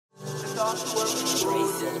Dreams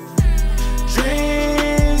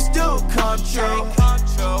do come true.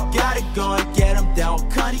 Gotta go and get them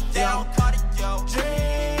down, cut it down.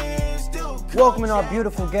 Dreams do come true. Welcoming our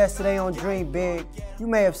beautiful guest today on Dream Big. You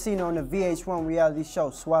may have seen her on the VH1 reality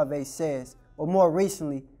show Suave Says, or more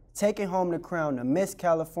recently, taking home the crown of Miss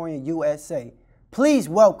California USA. Please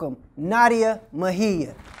welcome Nadia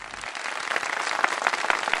Mejia.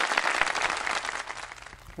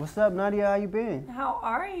 What's up, Nadia? How you been? How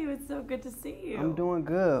are you? It's so good to see you. I'm doing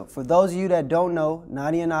good. For those of you that don't know,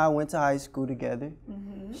 Nadia and I went to high school together.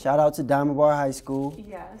 Shout out to Diamond Bar High School.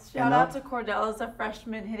 Yes. Shout out to Cordell as a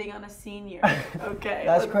freshman hitting on a senior. Okay.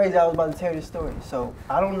 That's crazy. I was about to tell you the story. So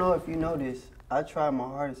I don't know if you know this. I tried my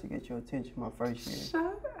hardest to get your attention my first year.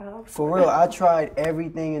 Shut up. For real, I tried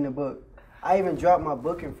everything in the book. I even dropped my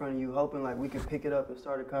book in front of you, hoping like we could pick it up and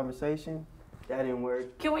start a conversation. That didn't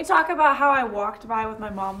work. Can we talk about how I walked by with my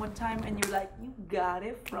mom one time and you were like, you got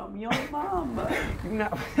it from your mom? No.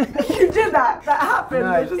 You did that. That happened.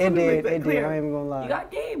 No, it did. I ain't even gonna lie. You got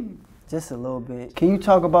game. Just a little bit. Can you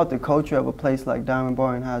talk about the culture of a place like Diamond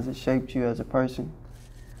Bar and how has it shaped you as a person?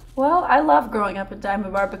 Well, I love growing up at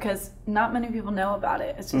Diamond Bar because not many people know about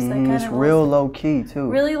it. It's just like kind it's of real low key too.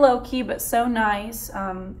 Really low key, but so nice.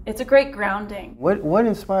 It's a great grounding. What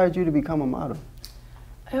inspired you to become a model?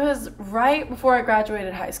 It was right before I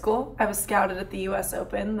graduated high school. I was scouted at the U.S.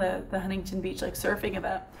 Open, the Huntington Beach like surfing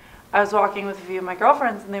event. I was walking with a few of my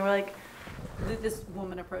girlfriends, and they were like, this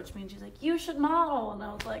woman approached me, and she's like, "You should model." And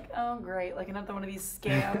I was like, "Oh, great!" Like another one of these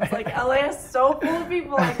scams. Like LA is so full of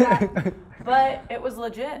people like that. But it was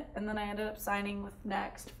legit. And then I ended up signing with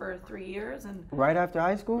Next for 3 years, and right after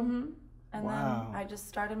high school. And then I just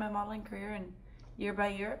started my modeling career, and year by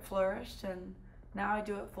year it flourished, and now I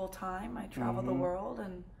do it full time. I travel the world,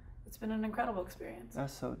 and it's been an incredible experience.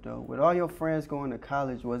 That's so dope. With all your friends going to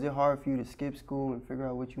college, was it hard for you to skip school and figure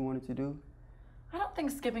out what you wanted to do? I don't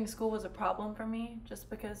think skipping school was a problem for me, just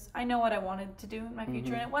because I know what I wanted to do in my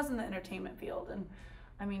future, and it was in the entertainment field. And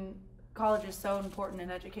I mean, college is so important,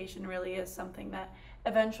 and education really is something that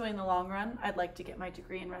eventually in the long run, I'd like to get my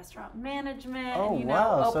degree in restaurant management. Oh, and, you know,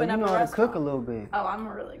 wow. open So you up know a how to restaurant. cook a little bit. Oh, I'm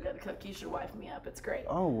a really good cook. You should wife me up. It's great.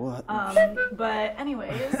 Oh, what? But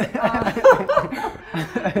anyways,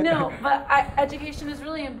 no, but education is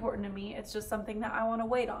really important to me. It's just something that I want to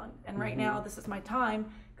wait on. And right now, this is my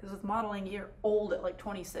time, because with modeling, you're old at like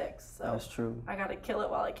 26. So that's true. I got to kill it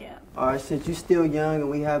while I can. All right, since you're still young and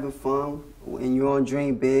we having fun, and you're on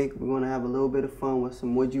Dream Big, we're going to have a little bit of fun with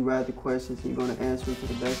some Would You Rather questions, and you're going to answer them to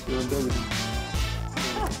the best of your ability.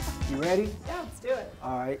 You ready? Yeah, let's do it.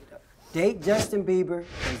 All right. Date Justin Bieber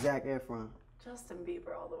or Zac Efron? Justin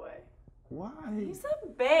Bieber all the way. Why? He's a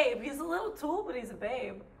babe. He's a little tool, but he's a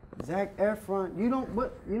babe. Zac Efron,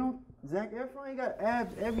 Zac Efron, he got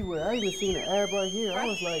abs everywhere. I even seen an ab right here. I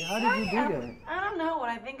was like, how did you do that? I don't know. When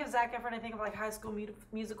I think of Zac Efron, I think of like High School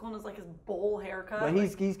Musical and his bowl haircut. But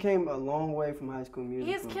he's came a long way from High School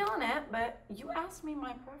Musical. He is killing it, but you asked me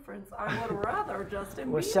my preference. I would rather Justin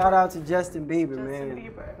Bieber. Well, shout out to Justin Bieber, man.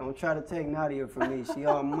 Justin Bieber. Don't try to take Nadia from me. She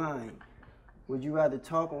all mine. Would you rather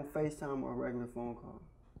talk on FaceTime or a regular phone call?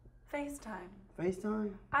 FaceTime.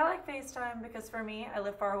 FaceTime? I like FaceTime because for me, I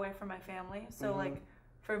live far away from my family. So like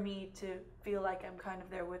for me to feel like I'm kind of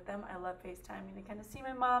there with them, I love FaceTime. To kind of see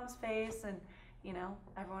my mom's face and, you know,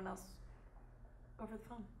 everyone else over the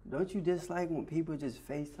phone. Don't you dislike when people just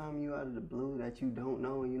FaceTime you out of the blue that you don't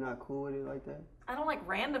know and you're not cool with it like that? I don't like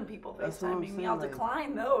random people That's what I'm FaceTiming me. I'll saying,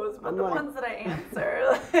 decline those, but I'm the like- ones that I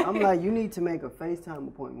answer. I'm like, you need to make a FaceTime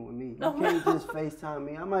appointment with me. You can't just FaceTime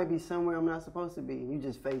me. I might be somewhere I'm not supposed to be, and you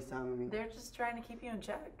just FaceTiming me. They're just trying to keep you in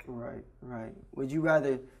check. Right, right. Would you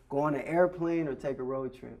rather go on an airplane or take a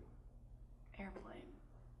road trip? Airplane.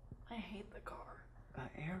 I hate the car. An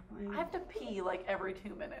airplane? I have to pee like every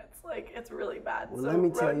 2 minutes. Like, it's really bad. Well, so let me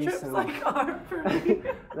tell road you trips something. like hard for me.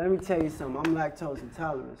 Let me tell you something. I'm lactose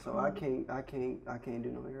intolerant, so I can't do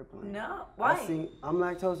no airplane. No, why? I'm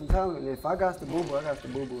lactose intolerant. If I got the boo-boo, I got the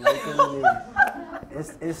boo-boo right there and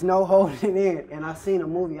there. It's no holding in. And I seen a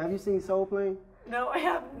movie. Have you seen Soul Plane? No, I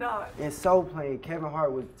have not. In Soul Plane, Kevin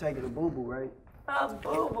Hart was taking a boo-boo, right? A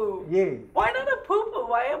boo-boo. Yeah. Why not a poo-poo?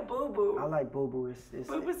 Why a boo-boo? I like boo-boo.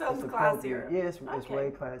 Boo-boo sounds appropriate. classier. Yeah, it's Okay.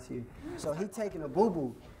 way classier. So he taking a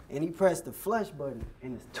boo-boo, and he pressed the flush button,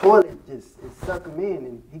 and his toilet just sucked him in,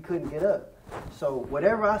 and he couldn't get up. So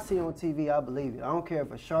whatever I see on TV, I believe it. I don't care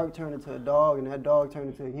if a shark turned into a dog and that dog turned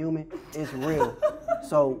into a human. It's real.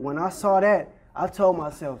 So when I saw that, I told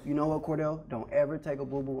myself, you know what, Cordell? Don't ever take a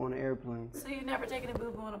boo-boo on an airplane. So you've never taken a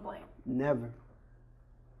boo-boo on a plane? Never.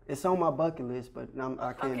 It's on my bucket list, but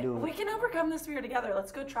I can't do it. We can overcome this fear together.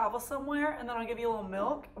 Let's go travel somewhere, and then I'll give you a little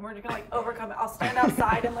milk, and we're just gonna like overcome it. I'll stand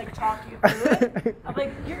outside and like talk you through it. I'm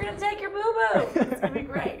like, you're gonna take your boo-boo. It's gonna be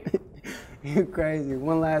great. You're crazy.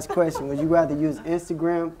 One last question. Would you rather use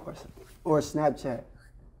Instagram or Snapchat?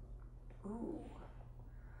 Ooh.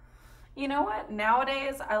 You know what?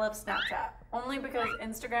 Nowadays, I love Snapchat. Only because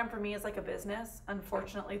Instagram for me is like a business.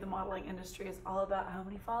 Unfortunately, the modeling industry is all about how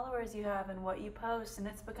many followers you have and what you post, and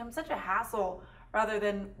it's become such a hassle rather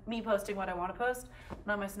than me posting what I want to post.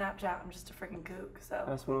 And on my Snapchat, I'm just a freaking kook. So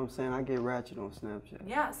that's what I'm saying. I get ratchet on Snapchat.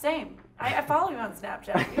 Yeah, same. I follow you on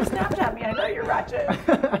Snapchat. You Snapchat me. I know you're ratchet.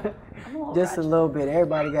 Just a little bit.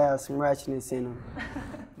 Everybody got some ratchetness in them.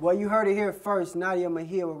 Well, you heard it here first. Nadia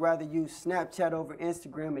Mejia would rather use Snapchat over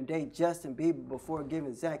Instagram and date Justin Bieber before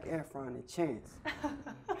giving Zac Efron a chance.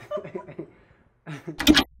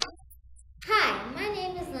 Hi, my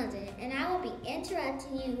name is London, and I will be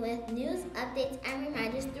interrupting you with news, updates, and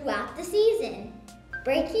reminders throughout the season.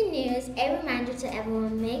 Breaking news, a reminder to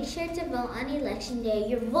everyone, make sure to vote on Election Day.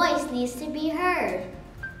 Your voice needs to be heard.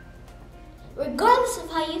 Regardless of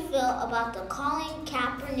how you feel about the Colin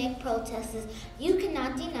Kaepernick protests, you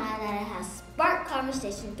cannot deny that it has sparked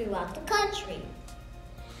conversation throughout the country.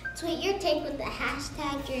 Tweet your take with the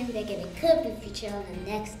hashtag Dream Big and it could be featured on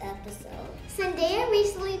the next episode. Zendaya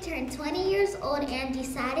recently turned 20 years old and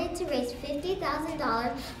decided to raise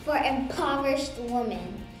 $50,000 for impoverished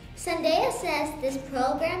women. Zendaya says this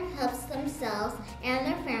program helps themselves and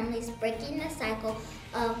their families breaking the cycle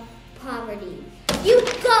of poverty. You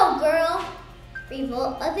go, girl!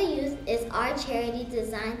 Revolt of the Youth is our charity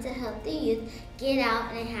designed to help the youth get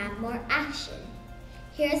out and have more action.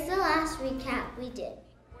 Here's the last recap we did.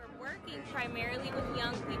 We're working primarily with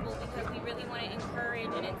young people because we really want to encourage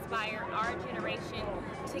and inspire our generation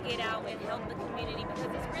to get out and help the community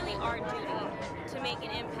because it's really our duty to make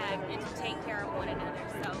an impact and to take care of one another.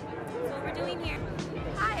 So that's what we're doing here.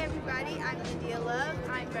 Hi everybody, I'm India Love.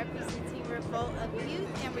 I'm representing Revolt of the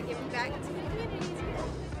Youth and we're giving back to the communities.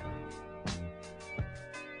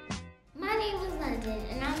 My name is London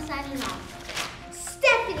and I'm signing off.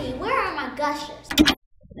 Stephanie, where are my gushers?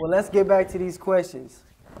 Well, let's get back to these questions.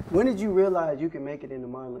 When did you realize you could make it in the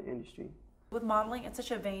modeling industry? With modeling, it's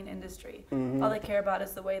such a vain industry. Mm-hmm. All they care about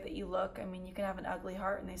is the way that you look. I mean, you can have an ugly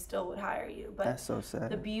heart and they still would hire you. But that's so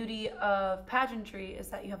sad. The beauty of pageantry is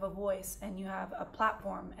that you have a voice and you have a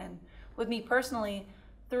platform. And with me personally,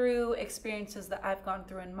 through experiences that I've gone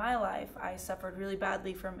through in my life, I suffered really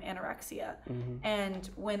badly from anorexia. Mm-hmm. And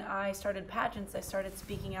when I started pageants, I started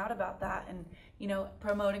speaking out about that and, you know,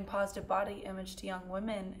 promoting positive body image to young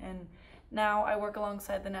women. And now I work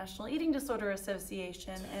alongside the National Eating Disorder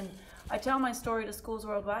Association, and I tell my story to schools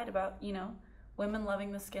worldwide about, you know, women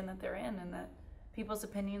loving the skin that they're in, and that people's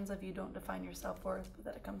opinions of you don't define your self-worth, but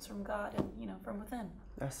that it comes from God and, you know, from within.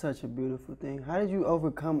 That's such a beautiful thing. How did you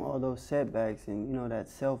overcome all those setbacks and, you know, that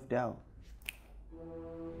self-doubt?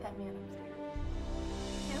 That man upstairs.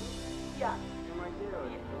 Him? Yeah.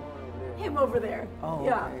 Him over there. Oh,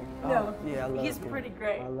 yeah. okay. No. Oh, yeah, I love He's him. pretty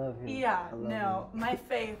great. I love him. Yeah. I love No. him. My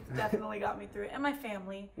faith definitely got me through it, and my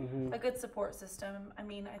family. Mm-hmm. A good support system. I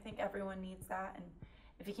mean, I think everyone needs that, and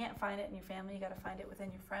if you can't find it in your family, you got to find it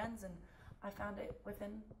within your friends. And I found it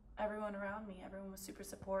within everyone around me. Everyone was super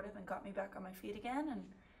supportive and got me back on my feet again. And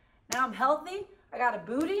now I'm healthy. I got a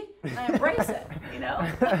booty, and I embrace it. You know.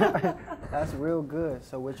 That's real good.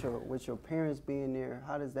 So with your parents being there,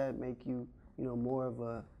 how does that make you, you know, more of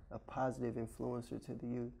a positive influencer to the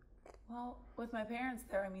youth? Well, with my parents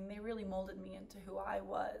there, I mean, they really molded me into who I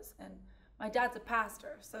was. And my dad's a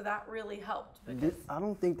pastor, so that really helped. Because I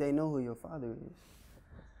don't think they know who your father is.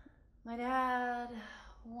 my dad,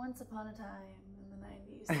 once upon a time in the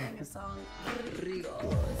 90s, sang a song,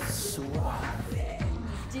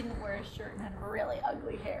 didn't wear a shirt and had really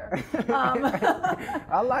ugly hair.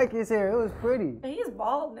 I like his hair. It was pretty. He's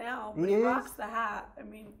bald now, but He he is? rocks the hat. I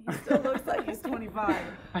mean, he still looks like he's 25.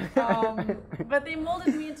 But they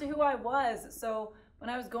molded me into who I was. So when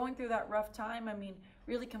I was going through that rough time, I mean,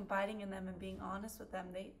 really confiding in them and being honest with them,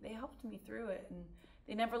 they helped me through it. And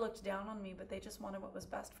they never looked down on me, but they just wanted what was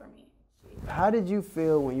best for me. How did you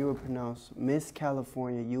feel when you were pronounced Miss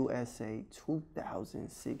California USA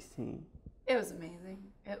 2016? It was amazing.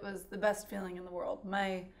 It was the best feeling in the world.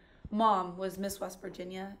 My mom was Miss West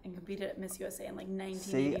Virginia and competed at Miss USA in like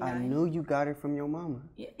 1989. See, I knew you got it from your mama.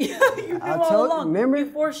 Yeah, you knew all along. Remember?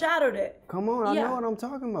 You foreshadowed it. Come on, I Yeah. know what I'm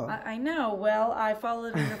talking about. I know. Well, I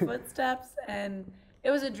followed in her footsteps, and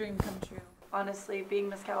it was a dream come true. Honestly, being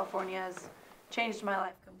Miss California has changed my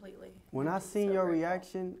life completely. When I seen So your grateful.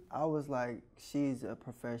 reaction, I was like, she's a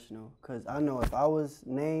professional. Because I know if I was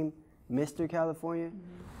named Mr. California,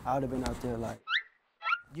 I would have been out there like,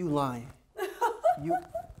 you lying.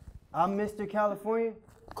 I'm Mr. California?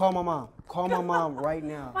 Call my mom. Call my mom right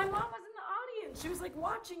now. My mom was in the audience. She was like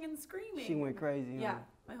watching and screaming. She went crazy. Yeah, Huh?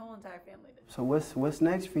 my whole entire family did. So what's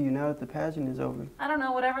next for you now that the pageant is over? I don't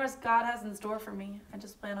know, whatever God has in store for me. I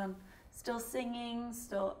just plan on still singing,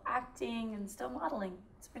 still acting, and still modeling.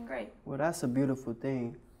 It's been great. Well, that's a beautiful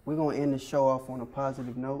thing. We're going to end the show off on a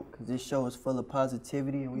positive note because this show is full of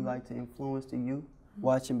positivity and we like to influence the youth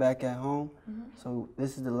watching back at home. So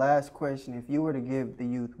this is the last question. If you were to give the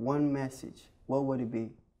youth one message, what would it be?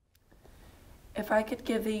 If I could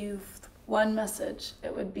give the youth one message,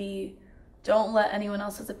 it would be, don't let anyone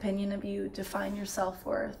else's opinion of you define your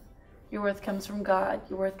self-worth. Your worth comes from God.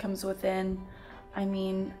 Your worth comes within. I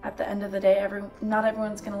mean, at the end of the day, not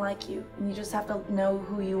everyone's going to like you. And you just have to know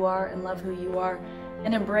who you are and love who you are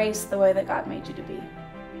and embrace the way that God made you to be.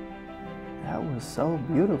 That was so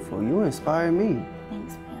beautiful. You inspired me.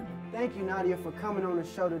 Thanks, man. Thank you, Nadia, for coming on the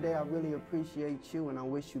show today. I really appreciate you, and I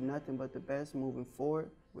wish you nothing but the best moving forward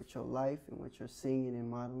with your life and with your singing and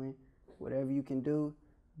modeling. Whatever you can do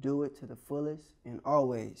it to the fullest, and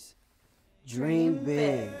always dream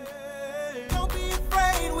big. Don't be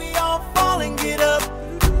afraid, we all fall and get up.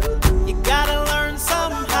 You gotta learn.